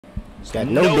He's got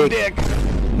no dick,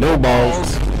 no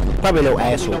balls, probably no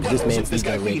asshole, because this man's This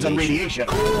guy feeds on radiation.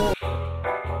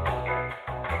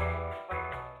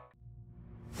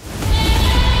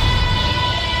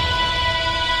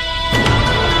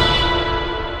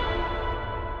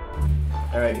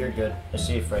 Alright, you're good. I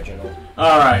see you, Reginald.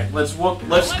 Alright, let's go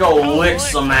lick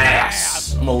some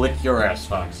ass. I'm gonna lick your ass,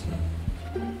 Fox.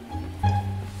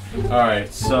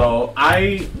 Alright, so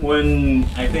when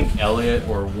I think Elliot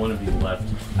or one of you left,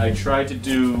 I tried to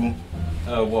do,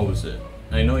 what was it?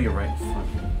 I know you're right in front.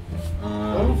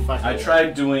 I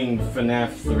tried doing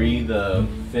Fnaf 3 the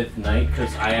 5th night,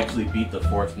 because I actually beat the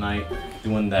 4th night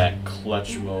doing that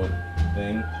clutch mode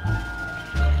thing.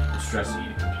 Stress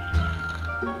eating.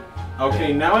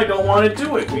 Okay, now I don't want to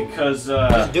do it, because,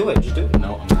 Just do it, just do it.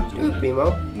 No, I'm not doing it.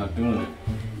 Bimo. I'm not doing it.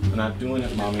 I'm not doing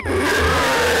it, mommy.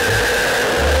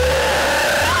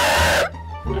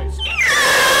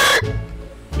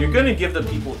 You're gonna give the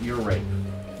people ear rape.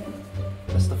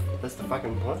 That's the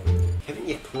fucking point. Haven't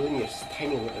you clue in your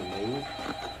tiny little name?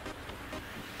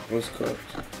 What's cooked?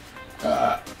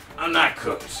 I'm not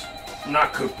cooked. I'm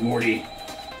not cooked, Morty.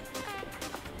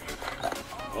 I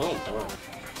ain't done.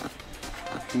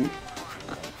 Hmm?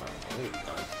 I ain't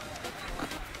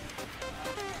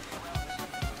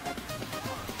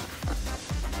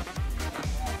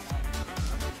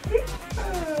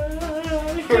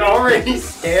done. You're already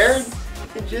scared?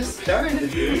 It just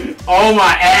started. Oh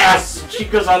my ass!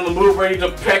 Chica's on the move, ready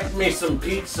to peck me some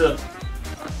pizza. I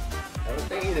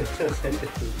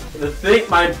don't think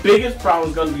My biggest problem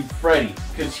is gonna be Freddy,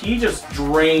 because he just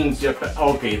drains your.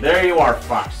 Okay, there you are,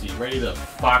 Foxy, ready to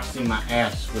foxy my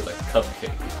ass with a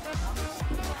cupcake.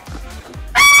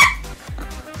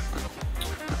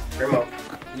 Grandma,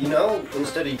 you know,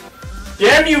 instead of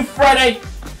Damn you, Freddy!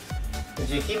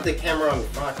 if you keep the camera on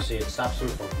Foxy, it stops him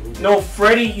from moving. No,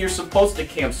 Freddy, you're supposed to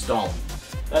camp stall him.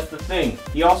 That's the thing.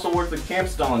 He also works with camp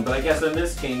stalling, but I guess in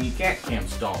this game you can't camp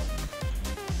stall him.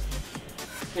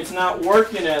 It's not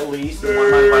working at least. And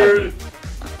what am I liking?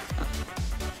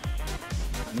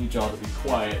 I need y'all to be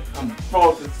quiet. I'm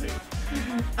focusing.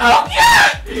 Oh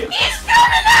yeah! He's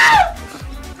coming out!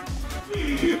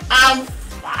 I'm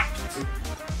fucked.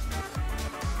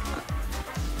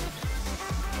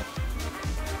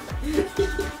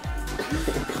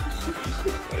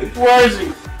 Where is he?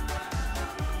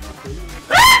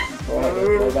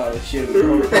 About the shit.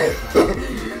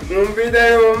 Non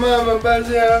vedevo mamma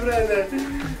passare a prendere.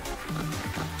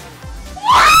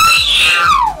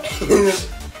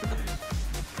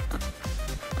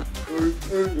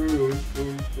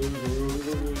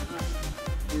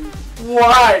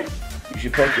 Why? You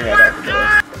should poke your head out the door.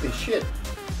 Holy shit.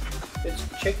 It's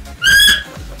chick.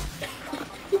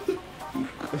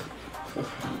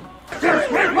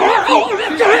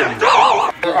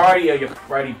 Where are you, you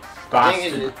Freddy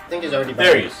bastard? I think he's already back.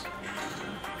 There he is.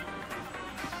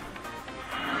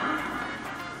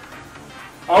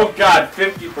 Oh god,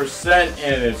 50%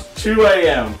 and it's 2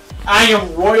 AM. I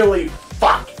am royally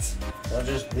fucked. I'll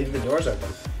just leave the doors open.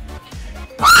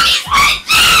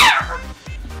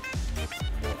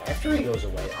 After he goes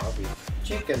away, I'll be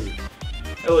chicken.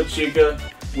 Hello, Chica.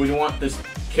 Would you want this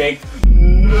cake?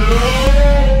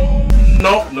 No.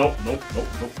 No, no, no, no,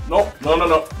 no, no, no,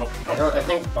 no, no. I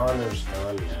think Bonner's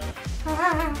gone now.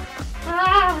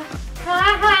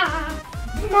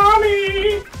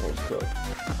 Mommy! What's cooked?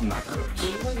 I'm not cooked.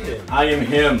 Look at him. I am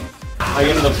him. I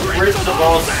am the Prince of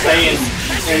all Saiyans,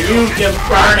 and you can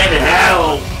burn in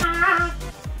hell!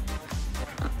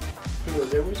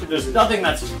 There's nothing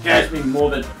that scares me more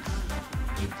than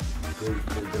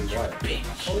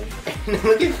bitch.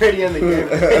 Look at Freddy on the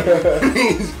camera.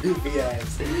 His goofy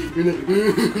ass. He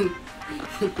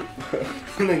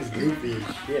looks goofy as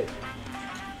shit.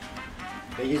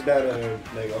 Like he's about to,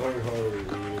 like,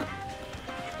 horror.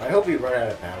 I hope he run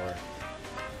out of power.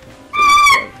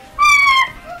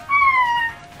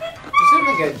 You sound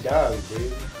like a dog,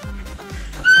 dude.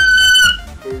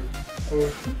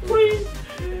 please,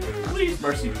 please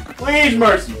mercy, please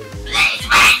mercy.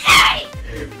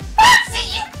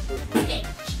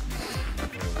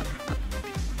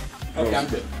 Okay, I'm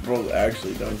good. Bro's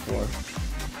actually done for.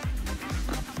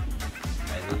 I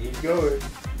think he's going.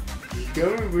 He's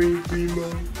coming for you, Primo.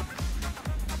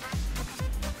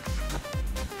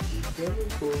 He's coming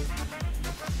for you.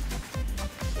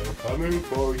 They're coming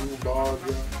for you,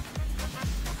 Barbara.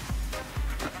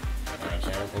 Alright, I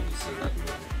don't think you see that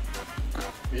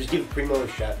movie. Just give Primo a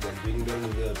shot, then we can go to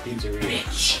the pizzeria.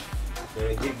 Bitch.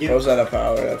 Bro's out of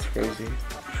power, that's crazy.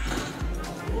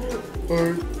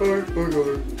 I'm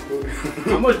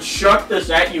gonna chuck this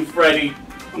at you, Freddy.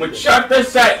 I'm gonna chuck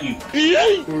this at you.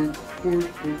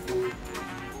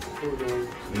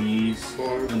 Please,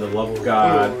 in the love of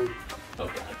God. Oh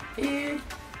God.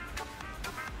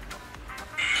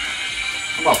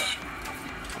 Come on.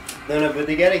 No, but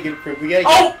they gotta get. We gotta.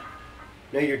 Oh!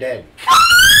 No, you're dead.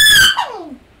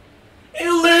 He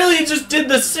literally just did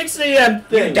the 6 a.m.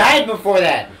 thing. You died before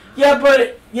that. Yeah,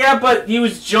 but he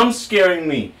was jump scaring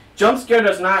me. Jump scare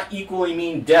does not equally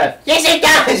mean death. Yes, it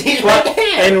does. He's right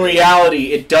there. In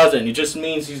reality, it doesn't. It just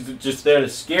means he's just there to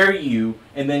scare you,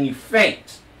 and then you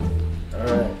faint.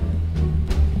 Alright.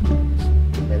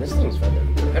 Man, this thing's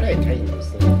fucking good. How do I tighten this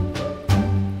thing?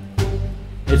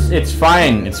 It's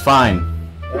fine. It's fine.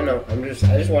 I know. I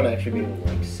just want to actually be able to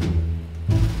like see.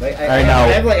 Like I know.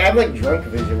 I have like drunk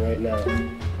vision right now.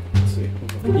 Let's see.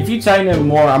 If you tighten it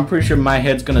more, I'm pretty sure my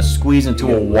head's gonna squeeze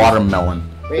into a watermelon.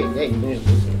 Wait,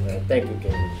 thank you,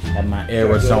 King. And my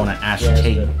Arizona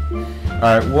ashtray.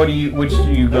 Alright, which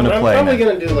are you gonna play? I'm probably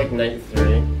gonna do like night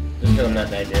 3. Just because I'm not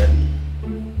that good.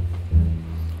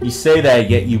 You say that,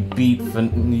 yet you beat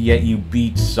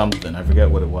something. I forget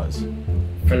what it was.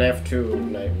 Fnaf 2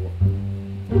 night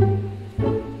 1.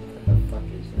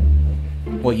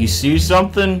 What, you see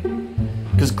something?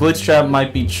 Because Glitch Trap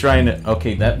might be trying to...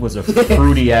 Okay, that was a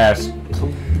fruity ass...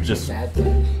 Just...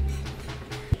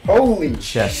 Holy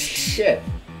chest. Shit.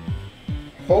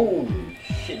 Holy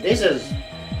shit. This is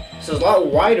a lot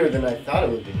wider than I thought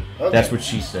it would be. Okay. That's what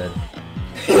she said.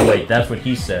 Oh, wait, that's what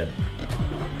he said.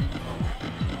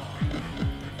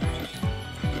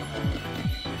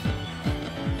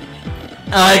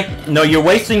 No, you're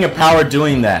wasting your power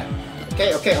doing that.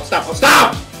 Okay, I'll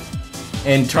stop!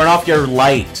 And turn off your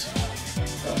light.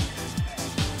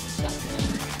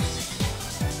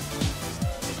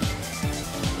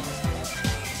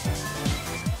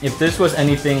 If this was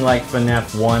anything like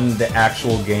FNAF 1, the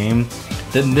actual game,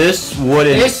 then this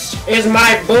wouldn't... This is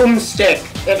my boomstick!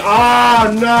 And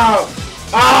oh no!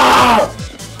 Oh!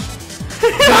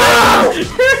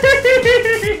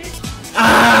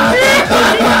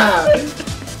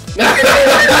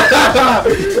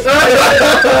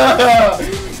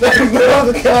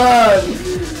 Oh God!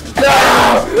 No!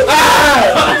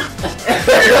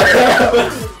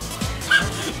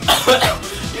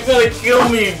 You're gonna kill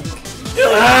me! You're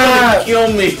gonna kill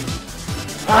me!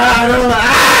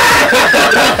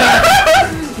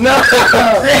 No!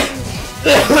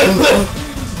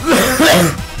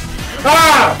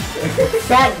 Ah!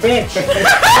 Fat bitch!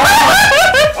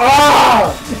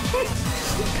 Oh!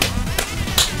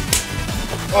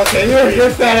 Okay,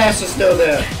 your fat ass is still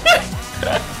there.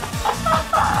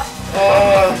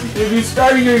 If you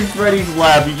start hearing Freddy's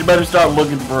laugh, you better start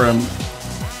looking for him.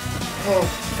 Oh,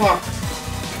 fuck.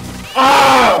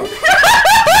 Oh!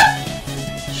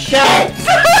 Shit!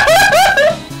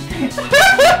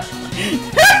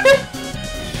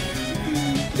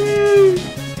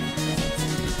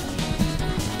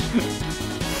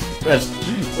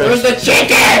 Where's the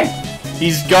chicken?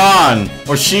 He's gone.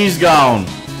 Or she's gone.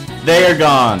 They are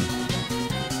gone.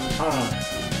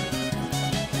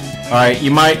 Alright,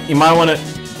 you might wanna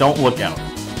don't look out.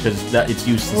 Because it's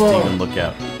useless to even look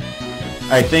out.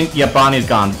 I think Bonnie's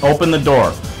gone. Open the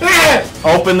door.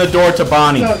 Open the door to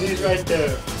Bonnie. No, he's right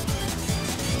there.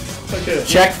 Okay.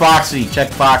 Check Foxy.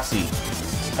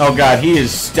 Oh god, he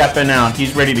is stepping out.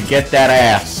 He's ready to get that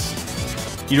ass.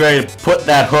 He's ready to put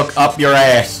that hook up your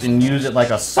ass and use it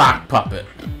like a sock puppet.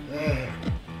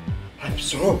 I'm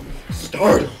so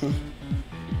startled.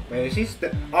 Wait, is he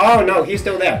still? Oh no, he's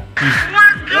still there.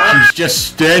 He's just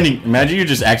standing. Imagine you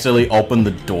just accidentally open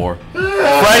the door.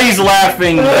 Freddy's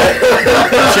laughing.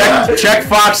 Check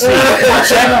Foxy.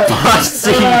 Check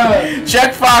Foxy.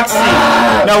 Check Foxy.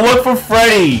 Now look for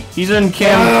Freddy. He's in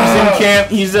camp.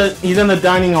 He's in the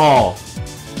dining hall.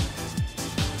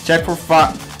 Check for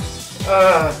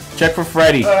Check for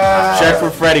Freddy. Check for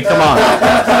Freddy. Come on.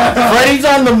 Freddy's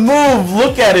on the move.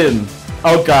 Look at him.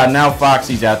 Oh god, now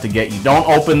Foxy's out to get you. Don't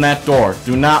open that door.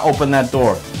 Do not open that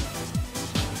door.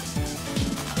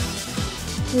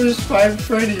 There's 5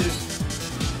 Freddy's.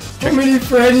 How many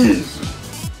Freddy's?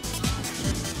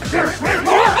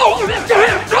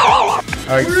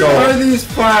 Alright, Where are these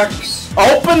fucks?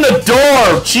 Open the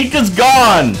door! Chica's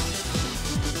gone!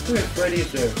 Where's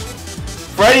Freddy's there?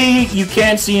 Freddy, you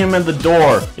can't see him at the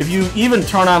door. If you even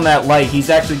turn on that light, he's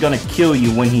actually gonna kill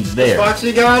you when he's there. Is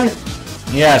Foxy gone?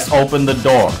 Yes, open the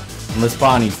door. Unless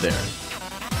Bonnie's there.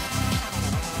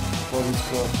 Bonnie's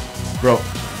gone. Bro,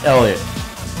 Elliot.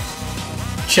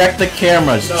 Check the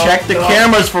cameras. No, Check the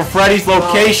cameras for Freddy's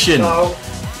location. No.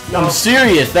 I'm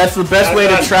serious. That's the best way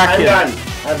to track him.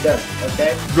 I'm done.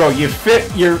 Okay? Bro,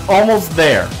 you're almost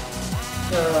there.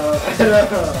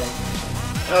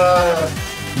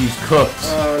 He's cooked.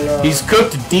 Oh, no. He's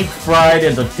cooked, deep fried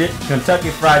into Kentucky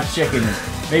Fried Chicken.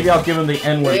 Maybe I'll give him the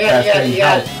N-word test and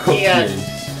how cooked he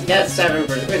is. You got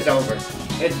 7%. It's over.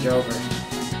 It's over.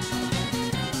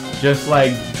 Just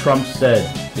like Trump said,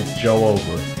 it's Joe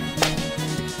over.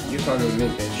 You called him a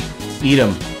meat bitch. Eat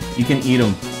him. You can eat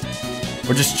him.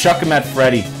 Or just chuck him at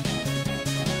Freddy.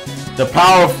 The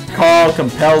power of Carl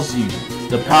compels you.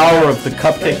 The power of the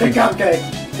cupcake. Take the cupcake.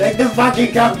 Take the fucking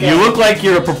cupcake. You look like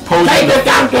you're proposing. Take the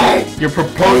cupcake. You're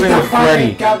proposing to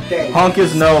Freddy. Cupcake. Honk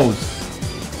his nose.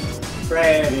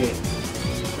 Freddy.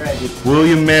 Will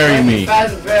you marry me?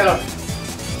 Fast bill.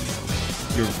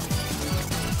 You're...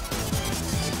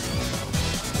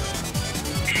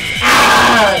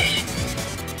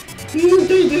 You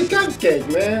take the cupcake,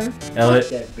 man.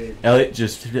 Elliot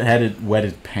just had it wet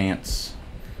his pants.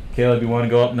 Caleb, you want to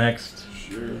go up next?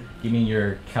 Sure. Give me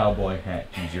your cowboy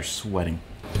hat. Jeez, you're sweating.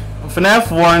 Fnaf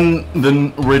 1,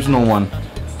 the original one.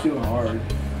 It's too hard.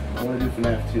 I want to do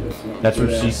Fnaf 2. That's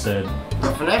what she said.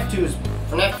 No, Fnaf 2 is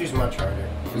much harder.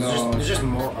 There's just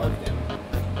more of them.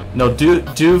 No, do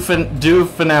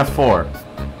Fnaf 4.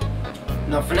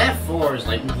 No, Fnaf 4 is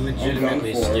like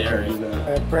legitimately scary.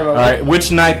 Alright,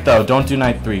 which night though? Don't do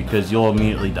night 3 because you'll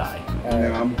immediately die.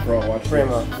 I'm a pro. Watch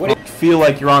Primo. I feel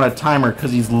like you're on a timer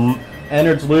because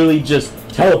Ennard's literally just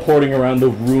teleporting around the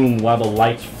room while the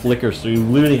lights flicker, so you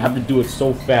literally have to do it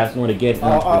so fast in order to get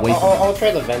away from I'll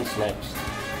try the vents next.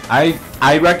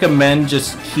 I recommend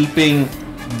just keeping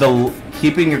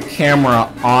your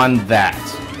camera on that.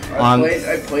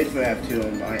 I played FNAF 2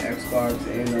 on my Xbox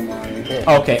and on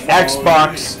my... Okay,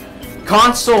 Xbox.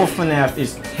 Console FNAF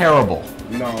is terrible.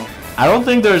 No. I don't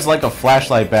think there's like a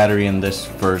flashlight battery in this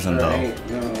version though.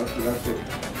 No, that's it.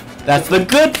 That's the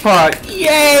good part.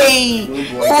 Yay!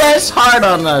 Less hard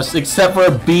on us, except for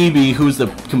BB, who's the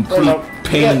complete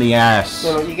pain in the ass.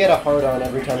 No, you get a hard on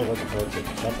every time you look at Pro Chica.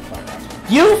 Shut the fuck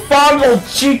up. You fondled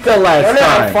Chica last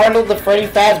time. I fondled the Freddy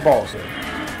Fazballs.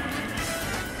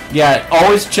 Yeah,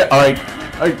 always check. Alright,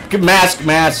 mask.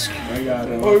 I got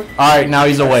him. Alright, now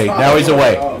he's away. Now he's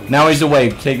away. Now he's away.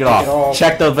 Take it off.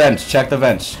 Check the vents. Check the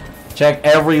vents. Check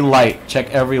every light. Check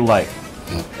every light.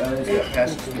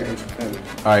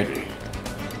 Alright.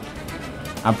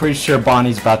 I'm pretty sure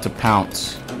Bonnie's about to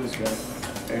pounce.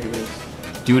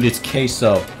 Dude, it's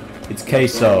queso. It's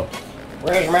queso.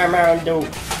 Where's my Mountain Dew?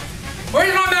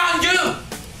 Where's my Mountain Dew?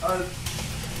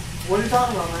 What are you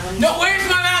talking about, man? No, where's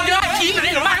my Mountain Dew? I keep it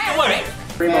in the microwave.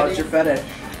 Pretty much your fetish.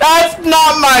 That's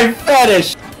not my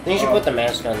fetish! I think you should put the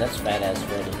mask on. That's fat ass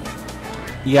Freddy.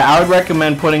 Yeah, I would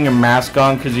recommend putting your mask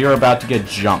on because you're about to get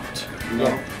jumped. No.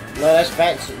 No, that's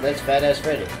fat ass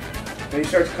Freddy. When he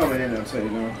starts coming in, I'll tell you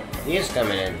no. He is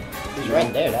coming in. He's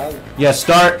right there, dog. Yeah,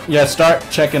 start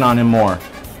checking on him more.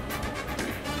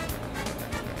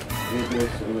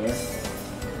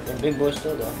 The big boy's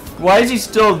still there. Why is he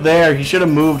still there? He should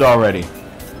have moved already.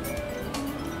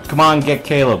 Come on, get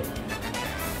Caleb.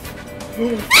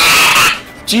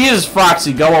 Jesus,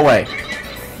 Foxy, go away.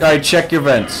 Alright, check your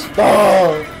vents.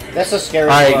 Oh, that's a scary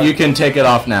one. Alright, you can take it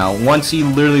off now. Once he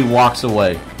literally walks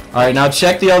away. Alright, now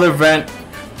check the other vent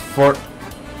for...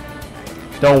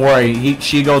 Don't worry,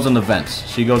 she goes in the vents.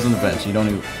 She goes in the vents. You don't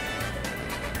even...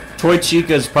 Toy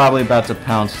Chica is probably about to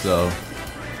pounce, though.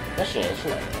 That's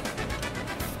not.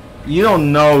 You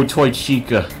don't know Toy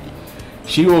Chica.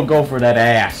 She will go for that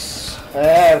ass.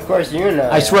 Of course you know.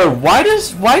 I swear, why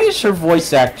does her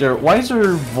voice actor, why is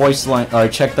her voice line,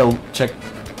 alright, check.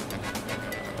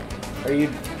 Are you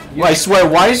I swear,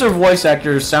 why does her voice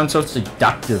actor sound so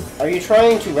seductive? Are you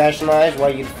trying to rationalize why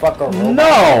you'd fuck a robot?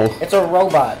 No! It's a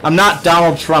robot. I'm not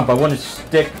Donald Trump. I want to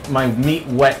stick my meat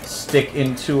wet stick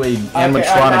into a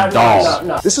animatronic doll.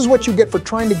 No. This is what you get for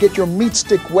trying to get your meat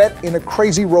stick wet in a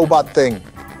crazy robot thing.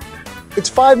 It's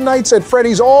Five Nights at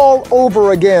Freddy's all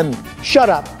over again. Shut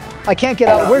up. I can't get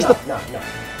out. Where's the... No.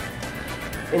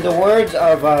 In the words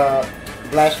of,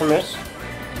 Blasphemous.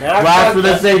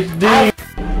 Blasphemous HD.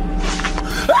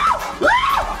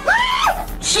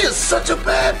 She is such a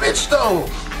bad bitch, though.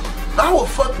 I will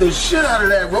fuck the shit out of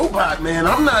that robot, man.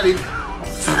 I'm not even...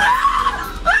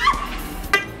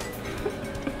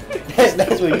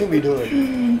 That's what you be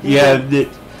doing. Yeah,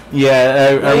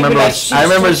 I remember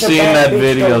seeing that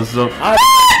video. So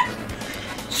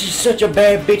she's such a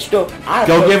bad bitch, though.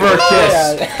 go give her a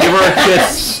kiss. Give her a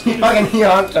kiss. He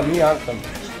honked him. You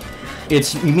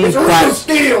mean it's Real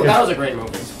Steel. That was a great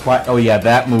movie. Oh yeah,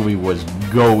 that movie was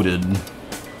goated.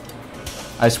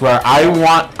 I swear, I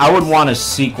would want a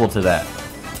sequel to that.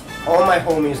 All my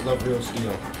homies love Real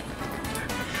Steel.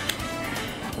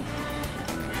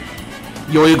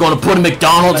 Yo, you're gonna put a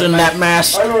McDonald's in that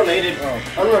mask? Unrelated.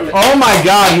 Oh my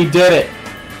God, he did it.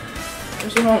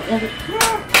 No,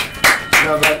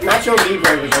 but Nacho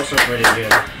Libre was also pretty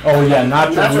good. Oh yeah,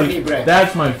 Nacho Nacho Libre. Libre.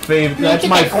 That's my favorite. That's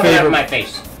my Out of favorite. my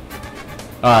face.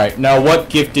 All right, now what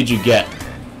gift did you get?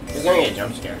 It's gonna be a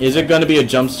jump scare. Is it gonna be a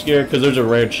jump scare? Because there's a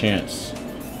rare chance.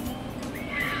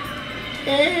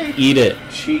 Eat it.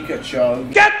 Chica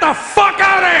chug. Get the fuck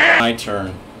out of here! My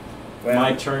turn. Well,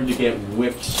 My turn to get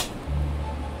whipped.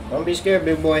 Don't be scared,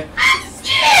 big boy.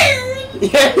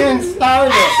 Yeah,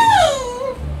 start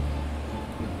it.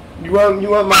 You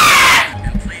want my...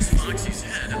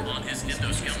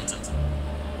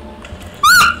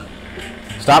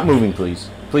 Stop moving, please.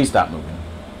 Please stop moving.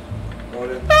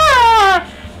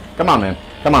 Come on, man.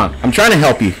 Come on. I'm trying to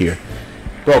help you here.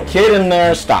 Bro, kid in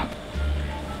there, stop.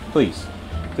 Please.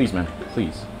 Please, man.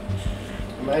 Please.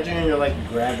 Imagine you're like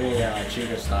grabbing a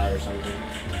Chica's thigh or something.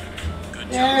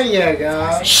 There you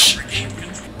go. Shh.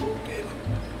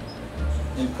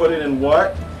 And put it in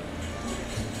what?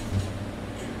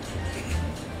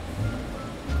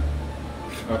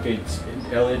 Okay,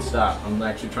 Elliot, stop. I'm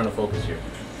actually trying to focus here.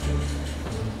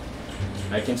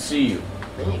 I can see you.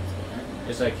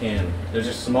 Yes, I can. There's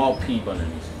a small peep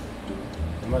underneath.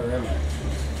 Where am I?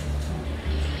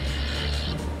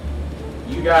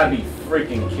 You gotta be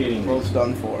freaking kidding me. Both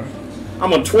done for. I'm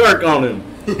gonna twerk on him.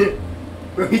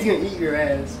 Bro, he's gonna eat your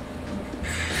ass.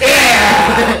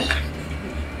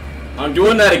 I'm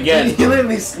doing that again. He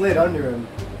literally slid under him.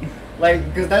 Like,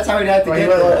 because that's how he'd have to get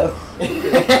We're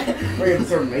the... gonna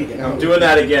start making I'm out. doing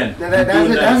that again. No, I'm that's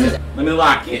doing it, that that's again. Let me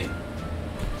lock in.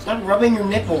 Stop rubbing your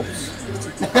nipples.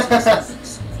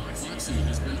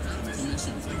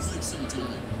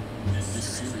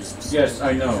 Yes,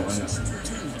 I know.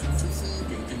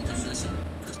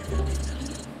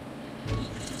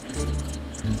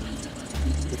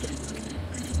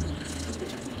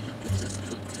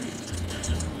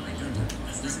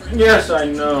 Yes, I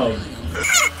know.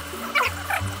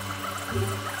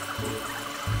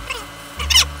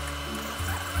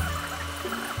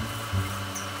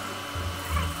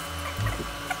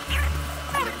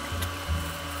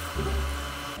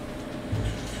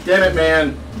 Damn it,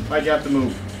 man. Why'd you have to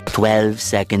move? 12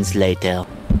 seconds later.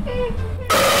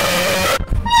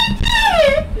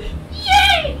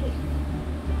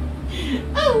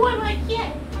 Oh, what do I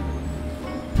get?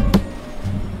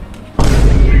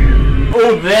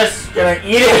 Oh, this! Can I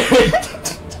eat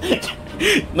it?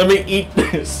 Let me eat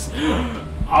this.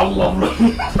 I love it.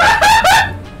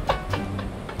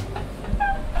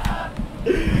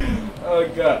 Oh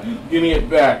god, give me it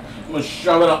back. I'm gonna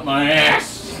shove it up my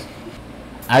ass.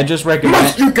 I just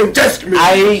recommend. You contest me.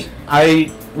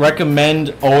 I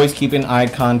recommend always keeping eye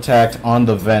contact on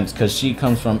the vents because she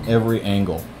comes from every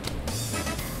angle.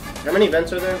 How many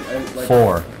vents are there? Like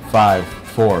 4, 5,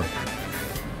 4.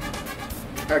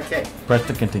 Okay. Press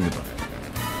the continue button.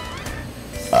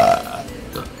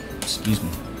 Excuse me.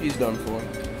 He's done for.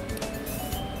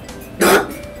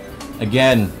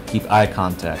 Again, keep eye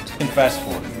contact. And fast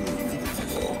forward.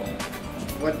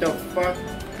 What the fuck?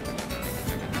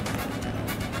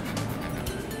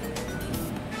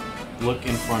 Look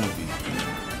in front of you.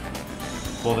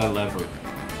 Pull that lever.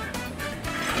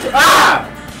 Ah!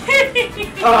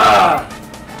 Ah!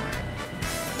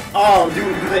 Oh,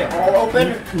 do they all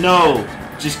open? No,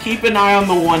 just keep an eye on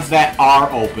the ones that are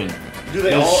open. Do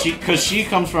they all? Because she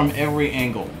comes from every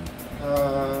angle.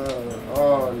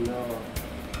 Oh no.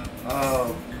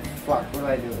 Oh, fuck. What do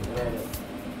I do?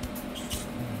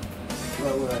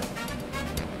 What?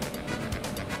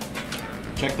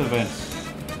 Check the vents.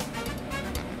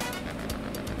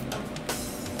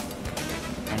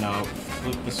 I know.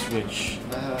 Flip the switch.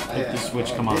 Flip the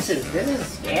switch. Come on. This is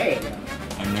scary.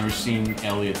 I've never seen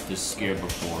Elliot this scared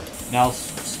before. Now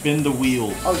spin the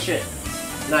wheels. Oh shit.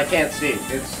 No, I can't see.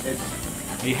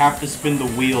 It's. You have to spin the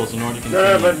wheels in order to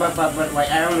continue. No, but like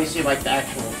I only see like the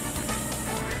actual.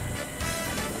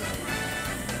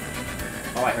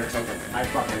 Oh, I heard something. I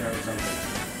fucking heard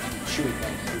something. Shoot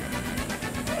them.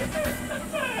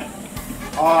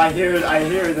 Oh, I hear them. I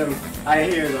hear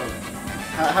them.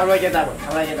 How do I get that one?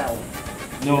 How do I get that one?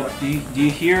 No, do you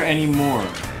hear any more?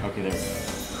 Okay, there we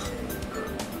go.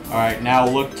 Alright, now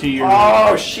look to your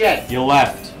Oh shit! your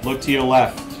left. Look to your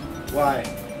left. Why?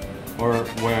 Or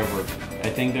wherever. I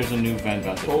think there's a new vent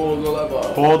out there. Pull the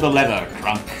lever. Pull the lever,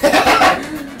 crunk.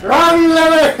 Wrong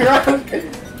lever! Wrong.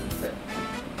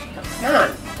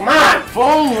 Come on!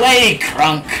 Full lay,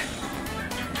 crunk.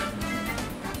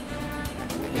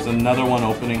 There's another one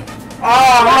opening.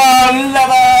 Oh,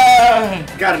 lever!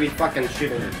 Gotta be fucking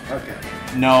shitting me. Okay.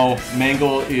 No,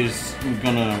 Mangle is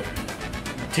gonna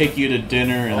take you to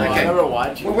dinner and Okay. Never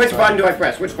watch. Well, which button do I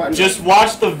press? Which button? just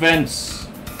watch the vents.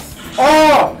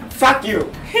 Oh! Fuck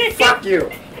you! Fuck you!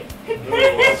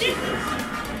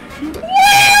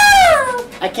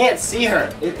 I can't see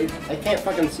her. I can't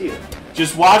fucking see her.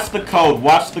 Just watch the code.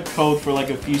 Watch the code for like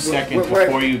a few seconds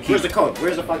before you keep. Where's the code?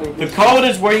 Where's the fucking? The code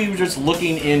is where you're just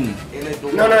looking in.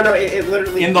 No. It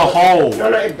literally. In the hole.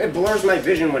 No. It blurs my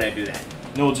vision when I do that.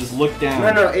 No, just look down.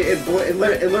 No. It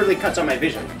literally cuts out my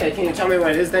vision. Okay, can you tell me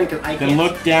what it is then? Cause I can't. Then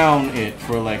look down it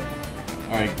for like.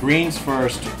 All right, green's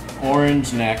first,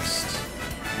 orange next,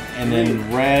 and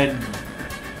then red,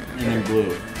 and then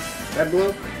blue. Red,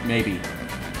 blue. Maybe.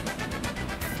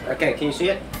 Okay, can you see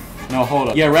it? No, hold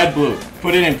up. Yeah, red, blue.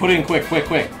 Put it in quick.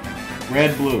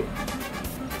 Red, blue.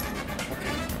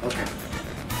 Okay.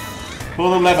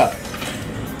 Pull the lever.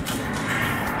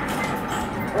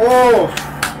 Oh,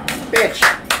 bitch.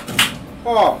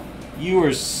 Oh. You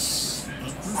were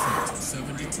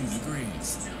 72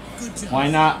 degrees. Good job.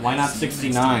 Why not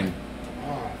 69?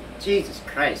 Oh, Jesus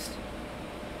Christ.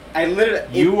 I literally.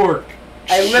 You were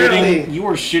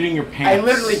shitting your pants. I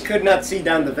literally could not see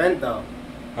down the vent though.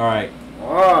 All right.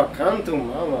 Oh, come to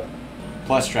mama.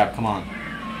 Plus strap, come on.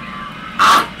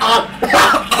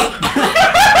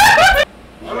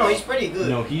 Oh no, he's pretty good.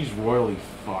 No, he's royally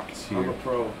fucked here. I'm a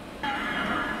pro.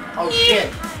 Oh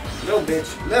shit. Little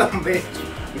bitch.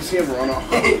 You see him run off.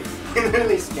 He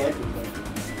literally scared me.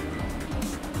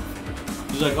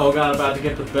 He's like, oh god, I'm about to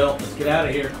get the belt. Let's get out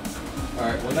of here. All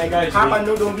right, when that guy's Papa,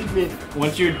 no, don't beat me.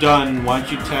 once you're done, why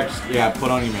don't you text? Yeah, put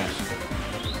on your mask.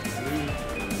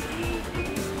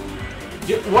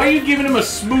 Why are you giving him a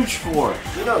smooch for?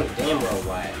 You know damn well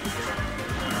why.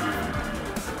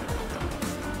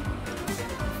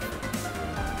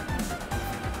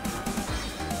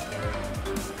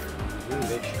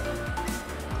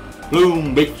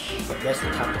 Bloom, bitch. That's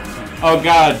the top of the Oh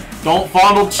god, don't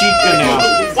fondle Chica now.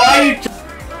 Why are you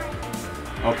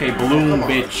okay, balloon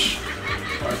bitch.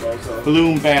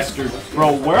 Balloon bastard.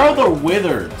 Bro, where are the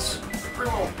wizards?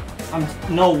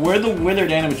 No, where are the withered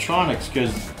animatronics?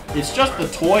 Because it's just the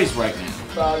toys right now.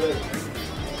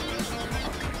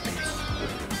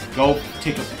 Go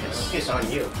take a piss. Piss on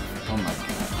you. Oh my god.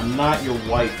 I'm not your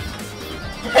wife.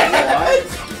 What?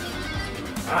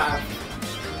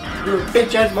 You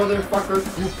bitch ass motherfucker.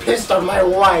 You pissed on my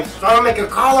wife. So I'll make a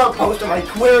call out post on my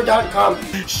Twitter.com.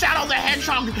 Shadow the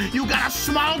Hedgehog, you got a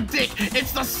small dick.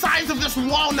 It's the size of this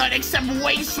walnut, except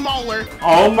way smaller.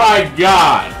 Oh my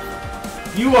god.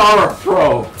 You are a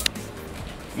pro.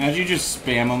 Imagine you just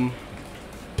spam them.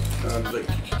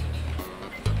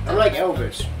 I'm like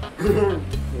Elvis.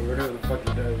 Whatever the fuck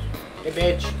he does. Hey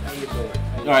bitch, how you doing?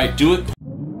 Alright, do it.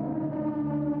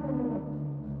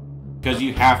 Because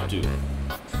you have to.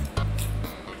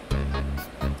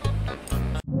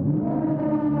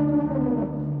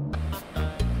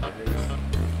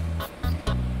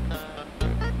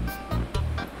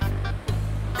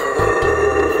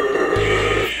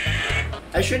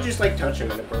 I should just like touch him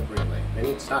inappropriately. I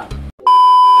need to stop.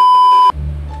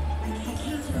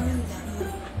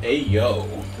 Hey yo.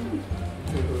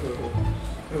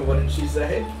 What did she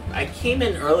say? I came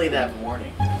in early that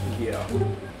morning. Yeah.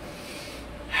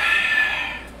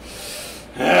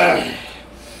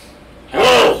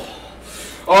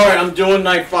 Alright, I'm doing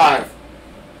night 5.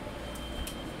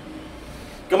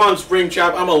 Come on, Springtrap,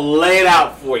 I'm gonna lay it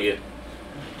out for you.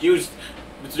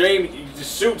 The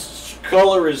suit's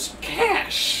color is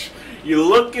cash. You're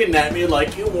looking at me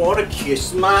like you want to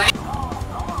kiss my...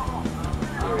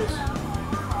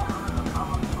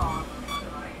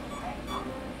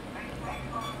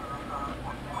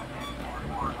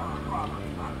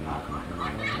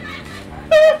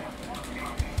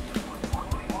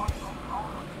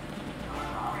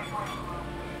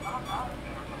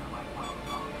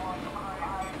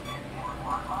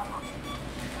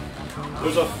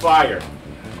 There's a fire.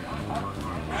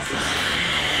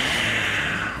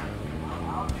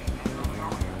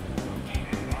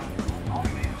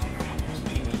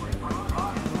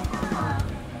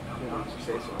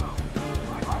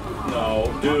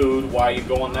 No, dude, why are you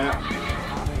going that?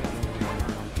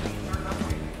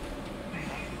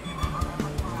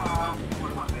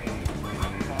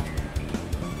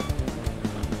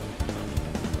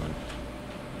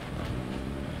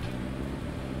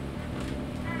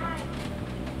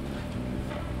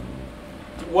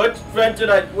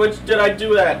 Which did I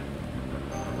do that?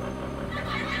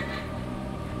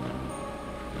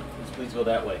 Please go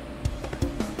that way.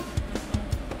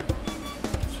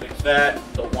 Let's fix that.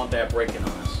 Don't want that breaking on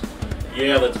us.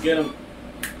 Yeah, let's get him.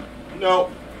 No.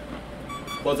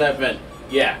 Close that vent.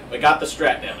 Yeah, I got the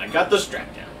strap down.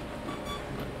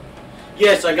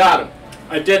 Yes, I got him.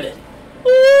 I did it.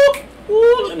 Ooh,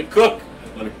 ooh, let me cook.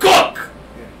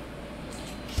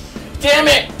 Damn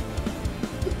it!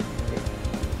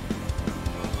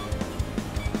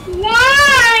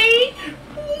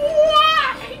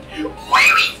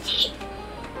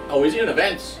 Oh, is he in the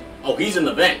vents? Oh, he's in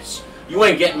the vents. You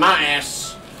ain't getting my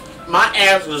ass. My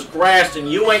ass is grass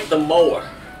and you ain't the mower.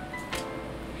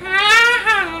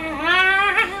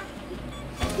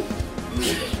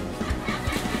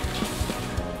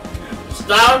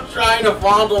 Stop trying to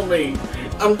fondle me.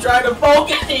 I'm trying to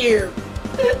focus here.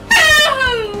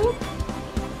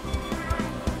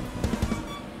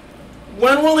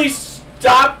 When will he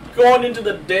stop going into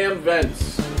the damn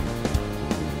vents?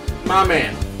 My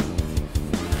man.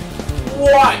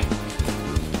 Why?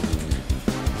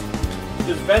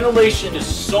 This ventilation is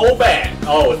so bad.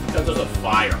 Oh, it's because there's a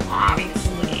fire,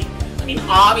 obviously. I mean,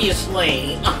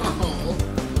 obviously.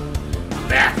 I'm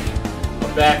back.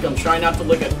 I'm back. I'm trying not to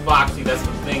look at Foxy. That's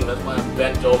the thing. That's why I'm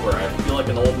bent over. I feel like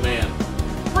an old man.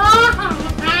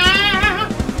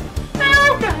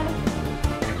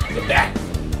 Get back.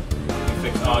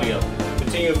 Fix audio.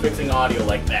 Continue fixing audio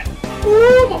like that.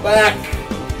 Ooh, my back.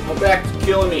 My back's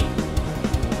killing me.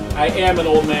 I am an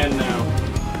old man now.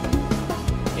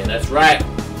 Yeah, that's right.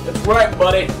 That's right,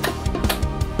 buddy.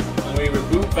 Let me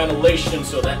reboot ventilation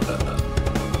so that...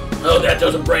 oh, that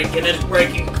doesn't break. It is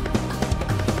breaking.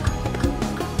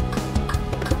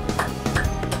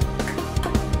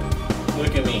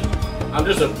 Look at me. I'm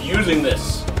just abusing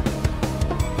this.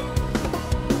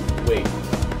 Wait.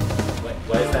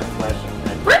 Why is that flashing?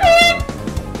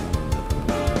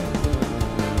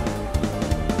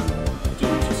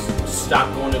 Dude, just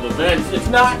stop going to the vents. It's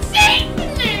not safe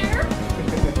in there.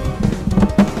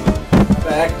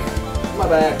 Back. My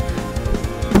back.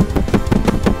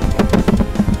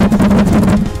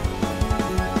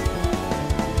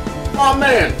 Oh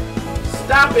man!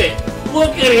 Stop it!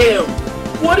 Look at him!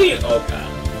 What are you? Oh god.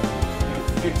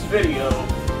 Fix video.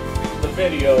 The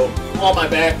video. Oh my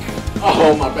back.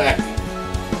 Oh my back.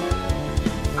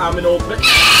 I'm an old man.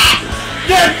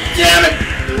 God damn it!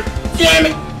 Damn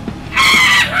it!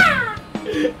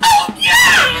 Oh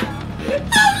god!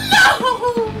 Oh no!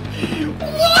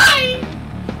 Why?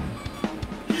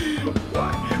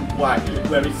 Why?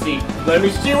 Let me see. Let me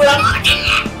see what I'm looking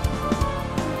at!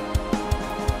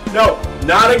 No!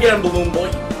 Not again, Balloon Boy,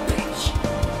 you bitch!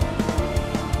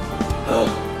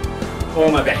 Oh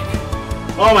my back.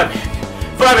 Oh my back.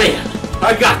 5 a.m.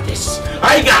 I got this.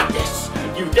 I got this.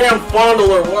 You damn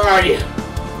fondler, where are you?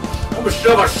 I'm gonna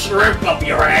shove a shrimp up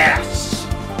your ass.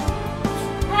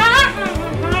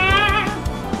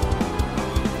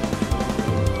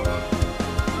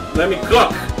 Let me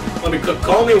cook. Let me cook.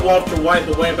 Call me Walter White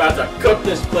the way I'm about to cook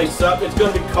this place up. It's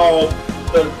gonna be called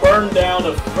The Burn Down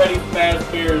of Freddy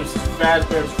Fazbear's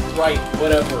Fright,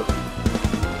 whatever.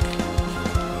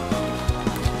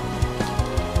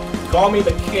 Call me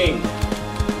the king.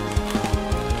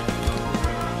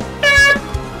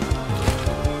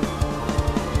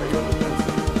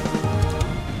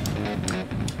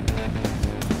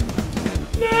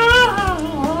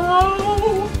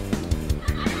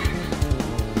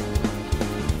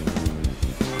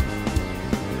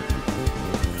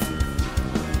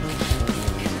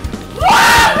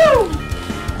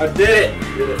 I did it!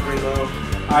 Did it, Primo.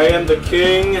 I am the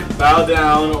king. Bow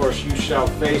down, or you shall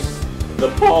face the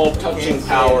ball-touching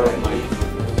power of my...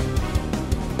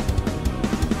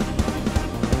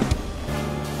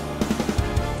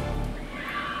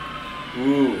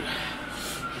 Ooh.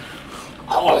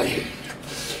 Oh,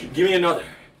 give me another.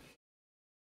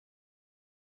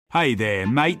 Hey there,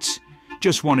 mates.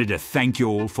 Just wanted to thank you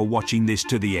all for watching this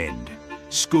to the end.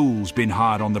 School's been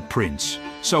hard on the Prince,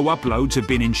 so uploads have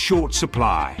been in short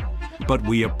supply. But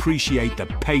we appreciate the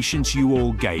patience you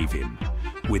all gave him.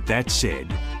 With that said,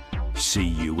 see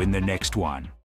you in the next one.